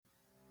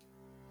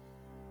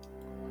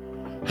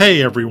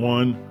Hey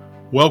everyone,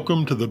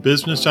 welcome to the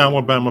Business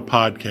Alabama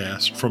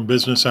podcast from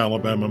Business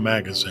Alabama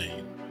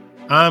Magazine.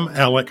 I'm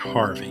Alec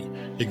Harvey,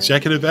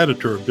 Executive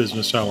Editor of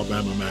Business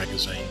Alabama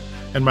Magazine,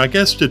 and my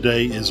guest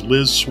today is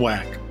Liz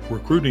Swack,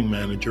 Recruiting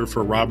Manager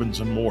for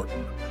Robins and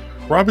Morton.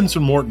 Robins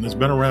and Morton has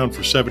been around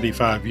for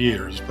 75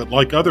 years, but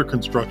like other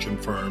construction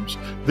firms,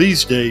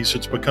 these days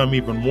it's become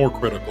even more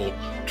critical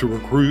to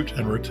recruit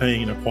and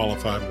retain a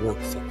qualified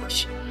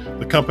workforce.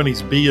 The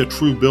company's Be a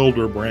True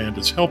Builder brand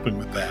is helping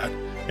with that,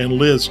 and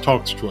Liz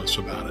talks to us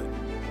about it.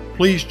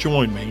 Please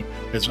join me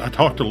as I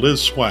talk to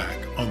Liz Swack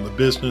on the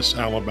Business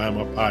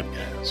Alabama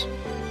podcast.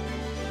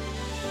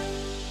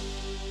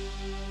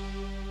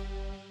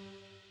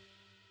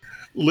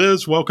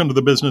 Liz, welcome to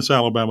the Business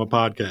Alabama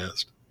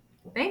podcast.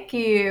 Thank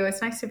you.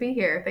 It's nice to be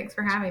here. Thanks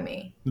for having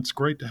me. It's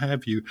great to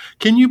have you.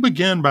 Can you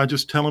begin by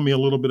just telling me a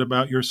little bit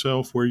about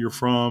yourself, where you're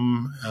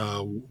from,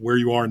 where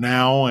you are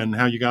now, and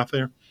how you got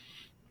there?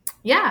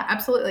 Yeah,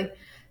 absolutely.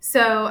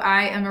 So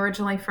I am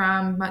originally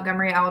from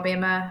Montgomery,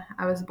 Alabama.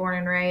 I was born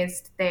and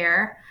raised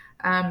there.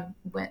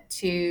 Went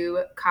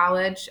to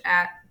college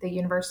at the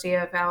University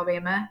of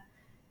Alabama.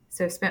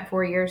 So spent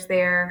 4 years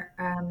there.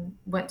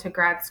 Went to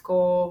grad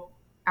school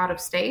out of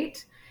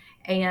state,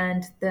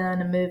 and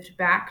then moved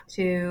back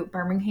to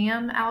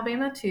Birmingham,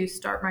 Alabama to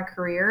start my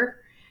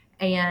career.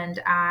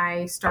 And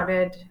I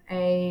started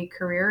a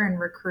career in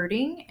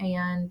recruiting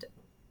and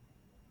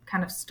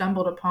kind of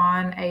stumbled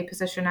upon a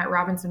position at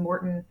Robins and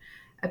Morton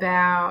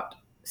about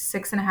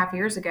 6.5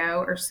 years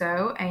ago or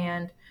so,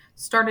 and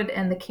started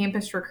in the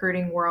campus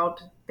recruiting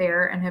world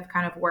there and have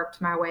kind of worked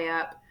my way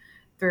up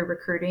through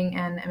recruiting,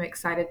 and am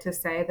excited to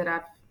say that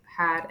I've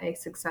had a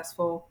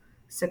successful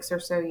 6 or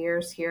so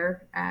years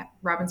here at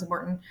Robins and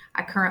Morton.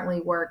 I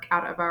currently work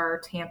out of our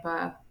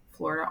Tampa,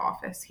 Florida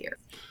office here.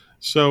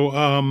 So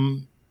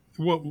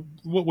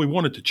what we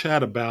wanted to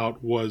chat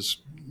about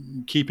was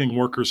keeping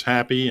workers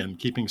happy and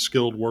keeping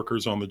skilled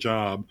workers on the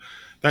job.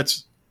 That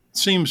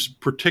seems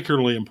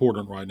particularly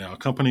important right now.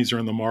 Companies are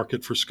in the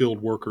market for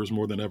skilled workers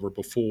more than ever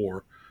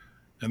before,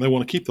 and they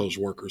want to keep those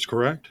workers,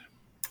 correct?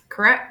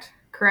 Correct.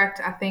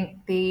 I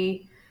think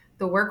the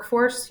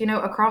workforce,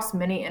 across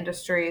many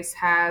industries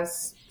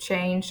has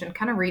changed and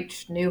kind of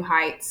reached new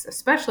heights,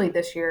 especially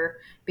this year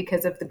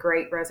because of the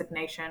Great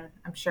Resignation.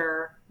 I'm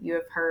sure you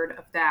have heard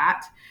of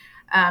that.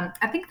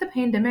 I think the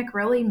pandemic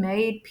really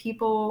made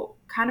people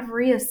kind of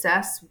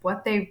reassess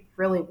what they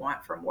really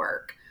want from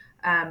work.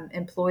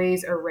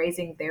 Employees are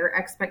raising their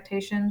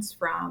expectations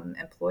from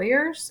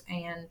employers,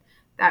 and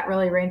that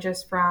really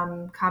ranges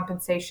from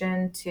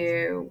compensation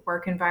to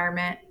work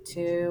environment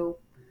to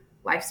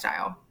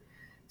lifestyle.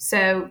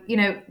 So,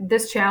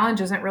 this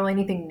challenge isn't really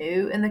anything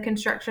new in the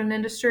construction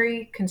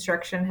industry.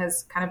 Construction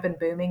has kind of been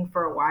booming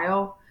for a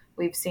while.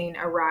 We've seen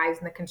a rise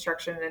in the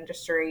construction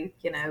industry,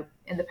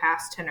 in the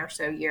past 10 or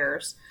so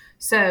years.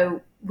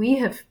 So we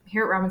have,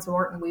 here at Robins and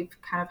Morton, we've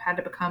kind of had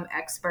to become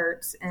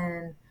experts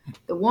in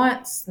the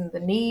wants and the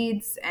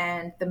needs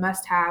and the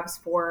must-haves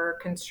for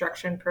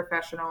construction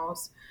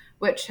professionals,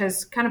 which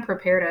has kind of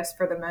prepared us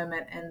for the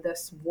moment in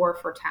this war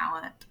for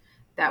talent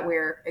that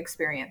we're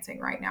experiencing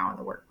right now in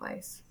the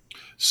workplace.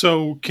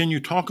 So can you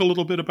talk a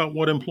little bit about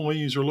what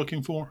employees are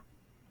looking for?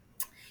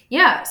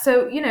 Yeah.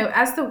 So,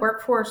 as the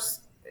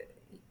workforce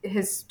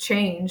has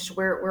changed,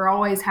 we're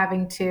always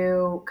having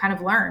to kind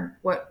of learn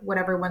what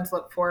everyone's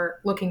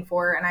looking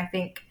for. And I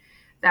think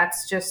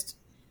that's just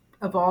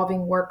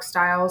evolving work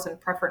styles and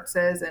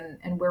preferences.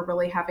 And we're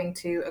really having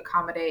to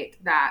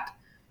accommodate that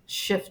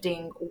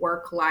shifting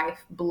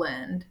work-life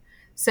blend.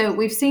 So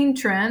we've seen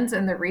trends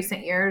in the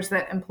recent years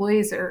that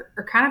employees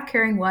are kind of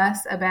caring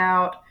less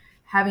about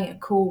having a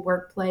cool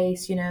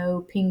workplace,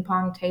 ping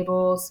pong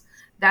tables,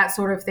 that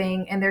sort of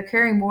thing. And they're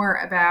caring more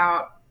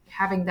about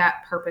having that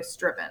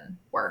purpose-driven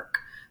work.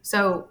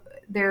 So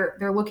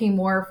they're looking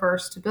more for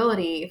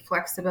stability,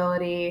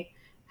 flexibility,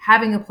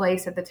 having a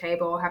place at the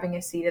table, having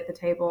a seat at the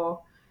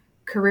table,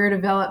 career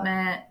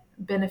development,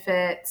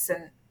 benefits,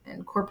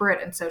 and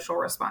corporate and social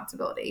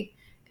responsibility.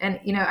 And,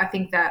 I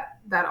think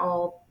that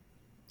all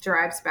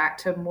drives back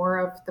to more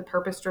of the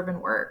purpose-driven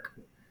work.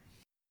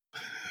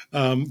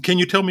 Can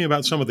you tell me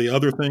about some of the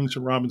other things that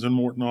Robins and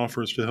Morton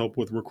offers to help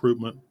with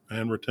recruitment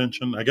and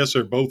retention? I guess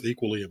they're both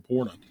equally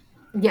important.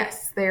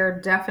 Yes, they're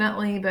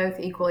definitely both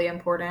equally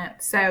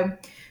important. So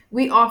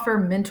we offer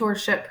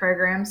mentorship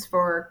programs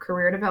for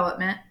career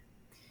development.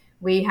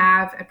 We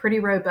have a pretty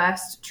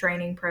robust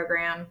training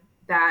program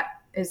that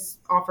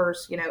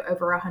offers,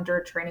 over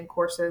 100 training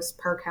courses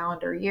per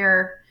calendar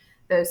year.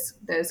 Those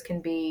can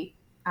be,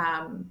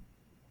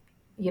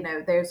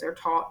 those are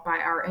taught by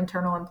our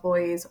internal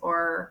employees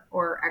or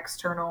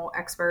external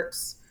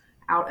experts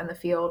out in the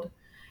field.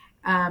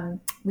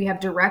 We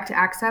have direct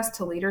access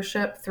to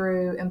leadership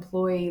through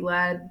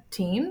employee-led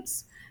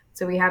teams.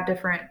 So we have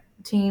different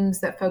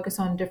teams that focus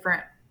on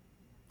different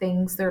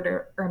things that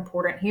are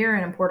important here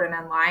and important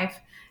in life.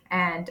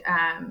 And,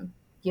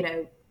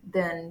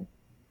 then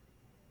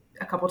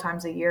a couple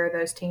times a year,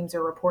 those teams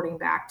are reporting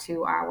back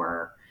to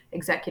our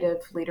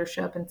executive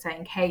leadership and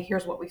saying, hey,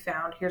 here's what we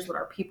found, here's what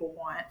our people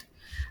want.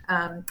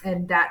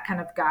 And that kind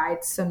of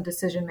guides some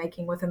decision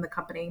making within the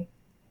company.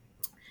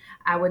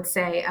 I would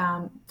say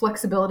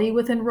flexibility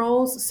within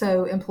roles,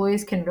 so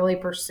employees can really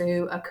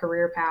pursue a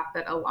career path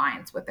that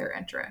aligns with their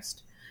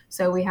interest.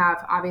 So we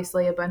have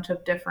obviously a bunch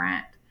of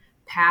different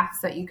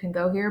paths that you can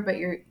go here, but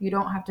you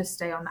don't have to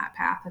stay on that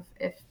path.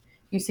 If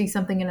you see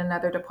something in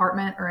another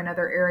department or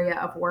another area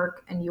of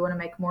work and you want to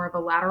make more of a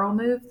lateral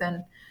move,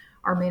 then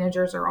our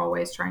managers are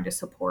always trying to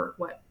support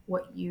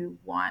what you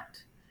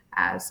want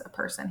as a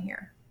person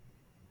here.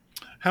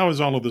 How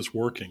is all of this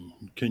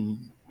working?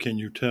 Can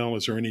you tell?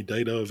 Is there any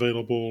data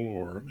available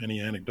or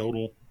any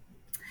anecdotal?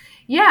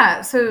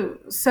 Yeah, so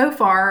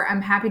far,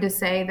 I'm happy to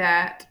say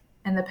that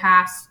in the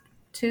past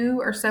 2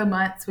 or so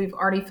months, we've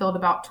already filled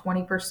about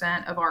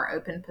 20% of our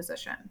open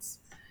positions.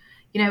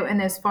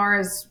 And as far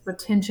as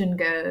retention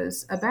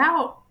goes,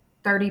 about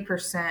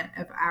 30%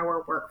 of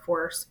our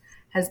workforce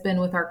has been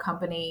with our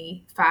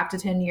company 5 to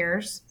 10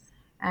 years,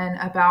 and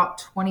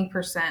about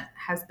 20%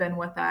 has been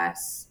with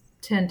us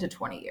 10 to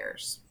 20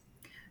 years.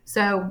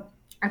 So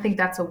I think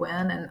that's a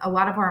win. And a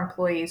lot of our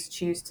employees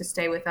choose to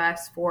stay with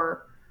us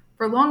for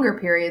longer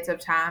periods of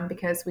time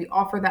because we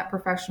offer that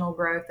professional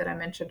growth that I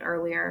mentioned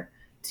earlier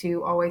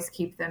to always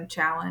keep them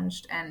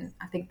challenged. And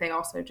I think they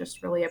also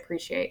just really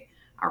appreciate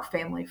our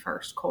family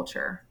first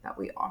culture that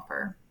we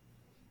offer.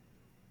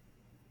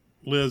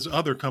 Liz,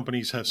 other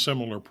companies have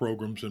similar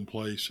programs in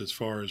place as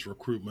far as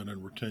recruitment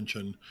and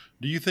retention.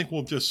 Do you think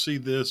we'll just see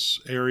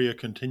this area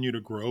continue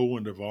to grow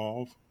and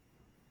evolve?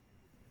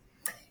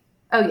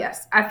 Oh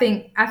yes, I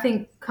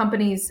think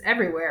companies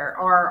everywhere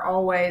are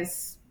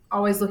always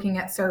looking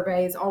at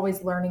surveys,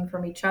 always learning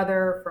from each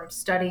other, from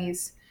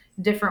studies,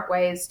 different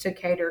ways to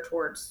cater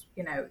towards,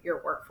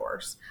 your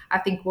workforce. I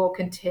think we'll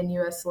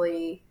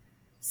continuously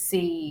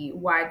see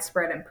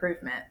widespread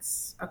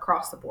improvements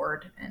across the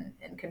board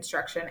in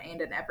construction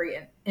and in every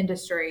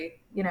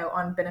industry,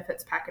 on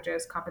benefits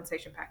packages,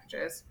 compensation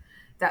packages,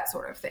 that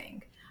sort of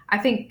thing. I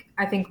think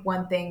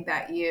one thing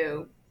that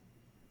you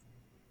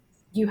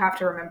have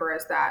to remember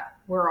is that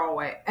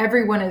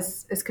everyone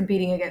is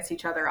competing against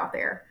each other out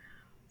there.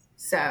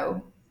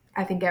 So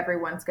I think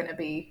everyone's going to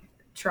be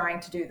trying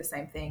to do the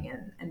same thing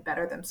and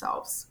better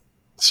themselves.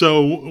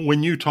 So,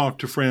 when you talk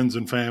to friends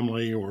and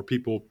family or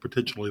people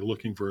potentially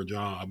looking for a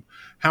job,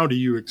 how do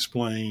you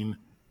explain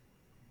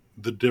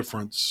the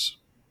difference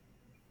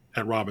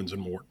at Robins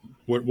and Morton?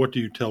 What do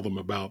you tell them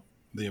about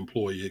the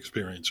employee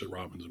experience at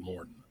Robins and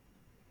Morton?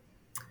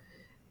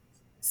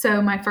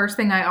 So my first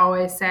thing I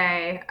always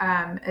say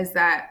is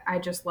that I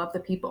just love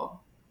the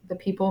people. The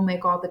people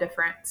make all the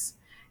difference,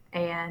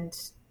 and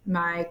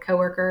my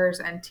coworkers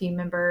and team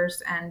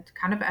members and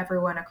kind of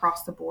everyone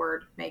across the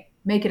board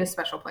make it a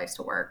special place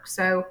to work.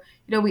 So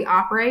we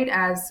operate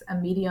as a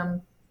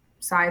medium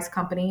sized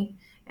company,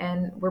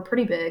 and we're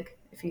pretty big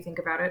if you think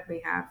about it.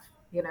 We have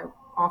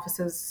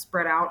offices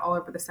spread out all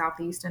over the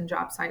Southeast and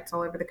job sites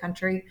all over the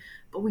country,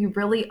 but we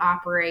really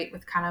operate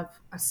with kind of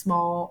a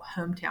small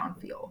hometown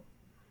feel,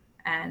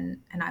 and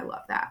I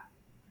love that.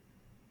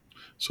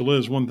 So,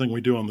 Liz, one thing we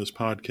do on this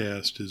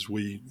podcast is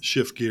we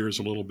shift gears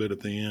a little bit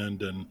at the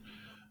end, and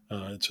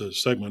it's a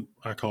segment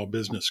I call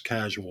Business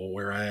Casual,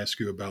 where I ask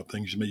you about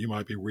things you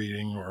might be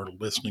reading or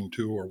listening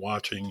to or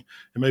watching.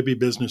 It may be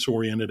business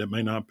oriented, it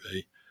may not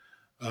be.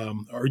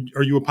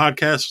 Are you a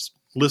podcast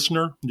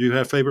listener? Do you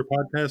have favorite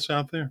podcasts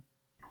out there?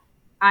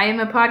 I am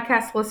a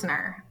podcast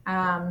listener.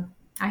 I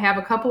have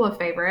a couple of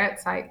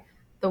favorites.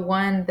 The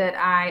one that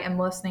I am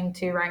listening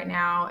to right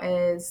now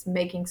is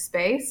Making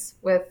Space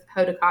with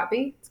Hoda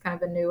Kotb. It's kind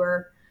of a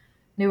newer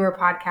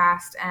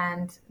podcast,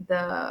 and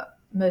the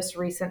most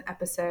recent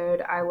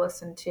episode I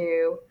listened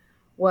to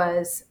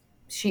was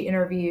she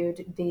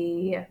interviewed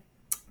the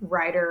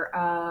writer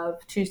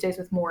of Tuesdays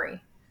with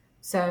Morrie,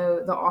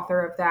 so the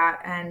author of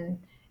that, and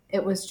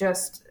it was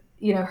just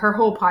her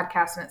whole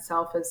podcast in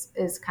itself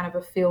is kind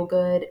of a feel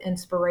good,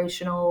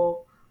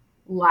 inspirational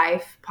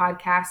life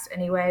podcast,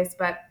 anyways.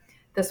 But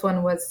this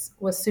one was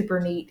super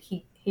neat.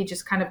 He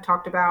just kind of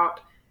talked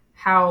about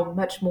how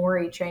much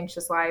Morrie changed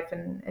his life,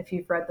 and if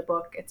you've read the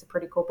book, it's a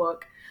pretty cool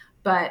book.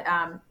 But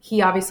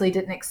he obviously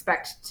didn't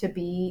expect to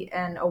be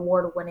an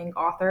award-winning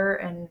author,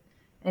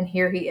 and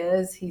here he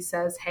is. He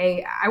says,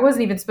 "Hey, I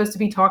wasn't even supposed to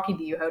be talking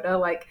to you, Hoda.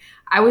 Like,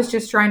 I was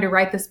just trying to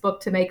write this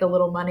book to make a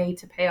little money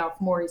to pay off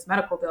Morrie's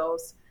medical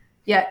bills.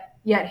 Yet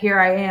here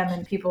I am,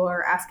 and people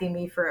are asking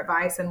me for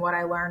advice and what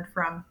I learned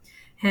from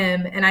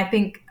him." And I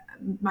think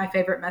my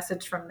favorite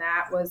message from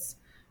that was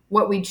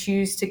what we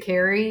choose to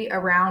carry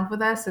around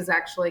with us is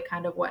actually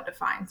kind of what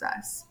defines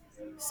us.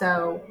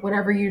 So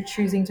whatever you're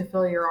choosing to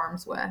fill your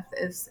arms with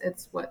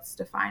it's what's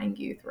defining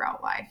you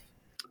throughout life.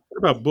 What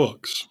about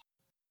books?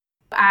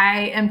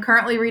 I am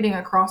currently reading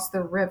Across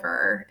the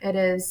River. It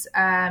is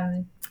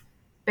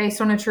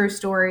based on a true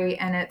story,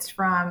 and it's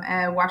from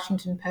a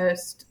Washington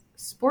Post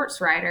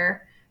sports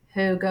writer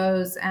who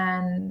goes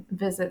and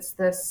visits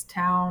this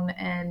town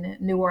in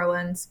New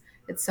Orleans.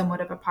 It's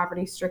somewhat of a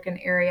poverty-stricken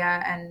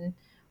area, and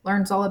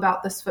learns all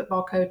about this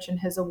football coach and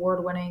his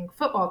award-winning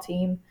football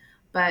team.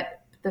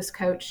 but this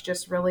coach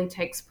just really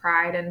takes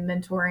pride in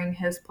mentoring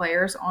his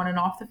players on and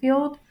off the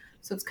field.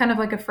 So it's kind of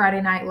like a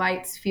Friday Night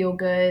Lights feel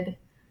good.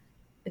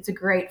 It's a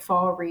great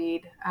fall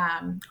read,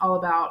 all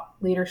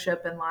about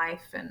leadership in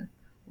life and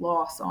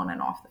loss on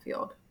and off the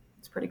field.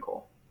 It's pretty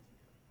cool.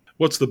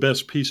 What's the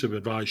best piece of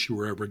advice you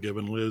were ever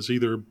given, Liz,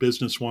 either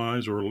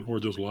business-wise or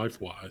just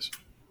life-wise?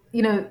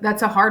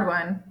 That's a hard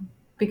one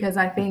because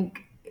I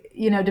think,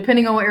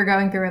 depending on what you're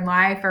going through in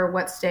life or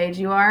what stage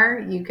you are,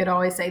 you could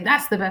always say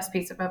that's the best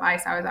piece of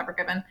advice I was ever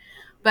given.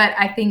 But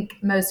I think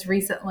most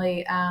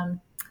recently,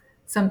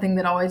 something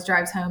that always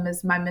drives home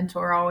is my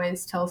mentor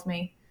always tells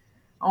me,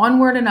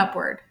 onward and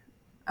upward.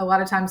 A lot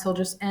of times he'll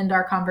just end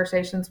our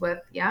conversations with,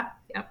 yeah,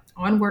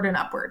 onward and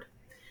upward.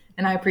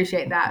 And I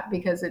appreciate that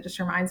because it just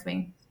reminds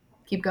me,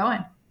 keep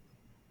going.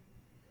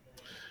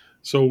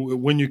 So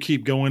when you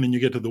keep going and you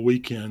get to the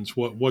weekends,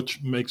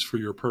 what makes for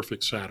your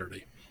perfect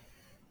Saturday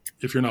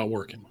if you're not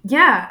working?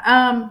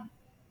 Yeah.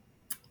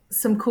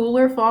 Some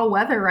cooler fall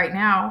weather right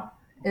now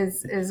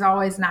is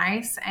always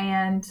nice.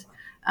 And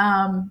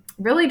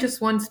really just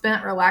one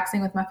spent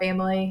relaxing with my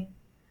family,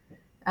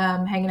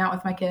 hanging out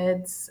with my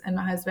kids and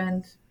my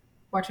husband,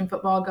 watching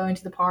football, going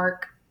to the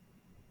park.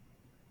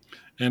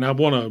 And I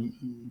want to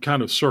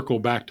kind of circle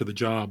back to the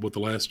job with the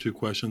last two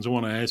questions. I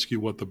want to ask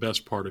you what the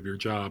best part of your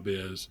job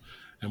is.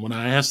 And when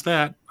I ask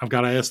that, I've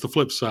got to ask the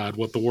flip side,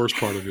 what the worst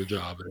part of your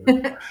job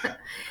is.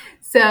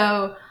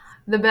 So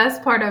the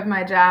best part of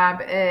my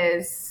job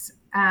is,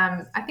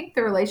 I think,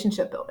 the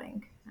relationship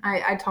building.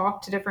 I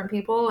talk to different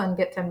people and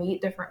get to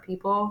meet different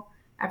people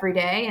every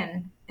day.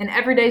 And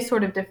every day is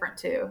sort of different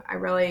too. I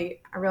really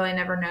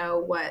never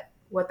know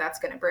what that's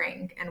going to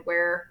bring and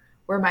where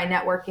my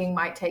networking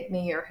might take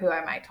me or who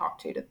I might talk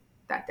to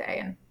that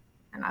day.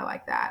 And I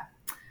like that.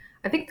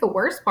 I think the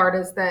worst part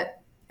is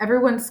that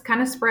everyone's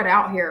kind of spread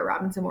out here at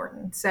Robins and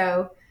Morton.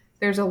 So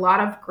there's a lot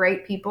of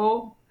great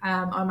people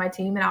on my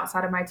team and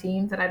outside of my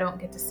team that I don't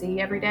get to see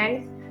every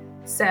day.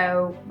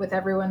 So with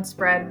everyone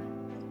spread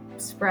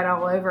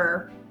all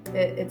over,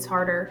 it's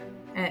harder.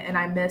 And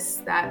I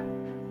miss that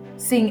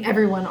seeing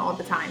everyone all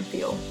the time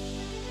feel.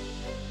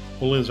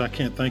 Well, Liz, I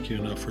can't thank you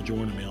enough for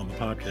joining me on the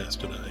podcast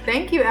today.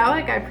 Thank you,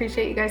 Alec. I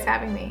appreciate you guys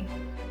having me.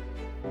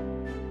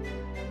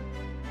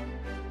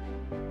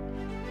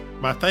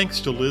 My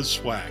thanks to Liz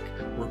Swack,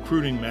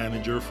 recruiting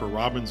manager for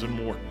Robins and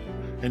Morton,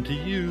 and to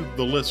you,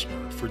 the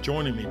listener, for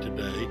joining me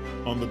today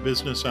on the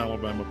Business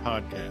Alabama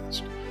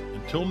podcast.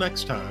 Until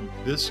next time,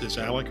 this is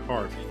Alec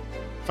Harvey.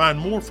 Find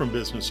more from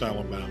Business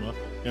Alabama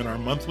in our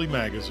monthly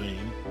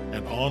magazine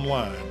and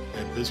online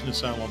at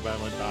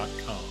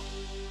businessalabama.com.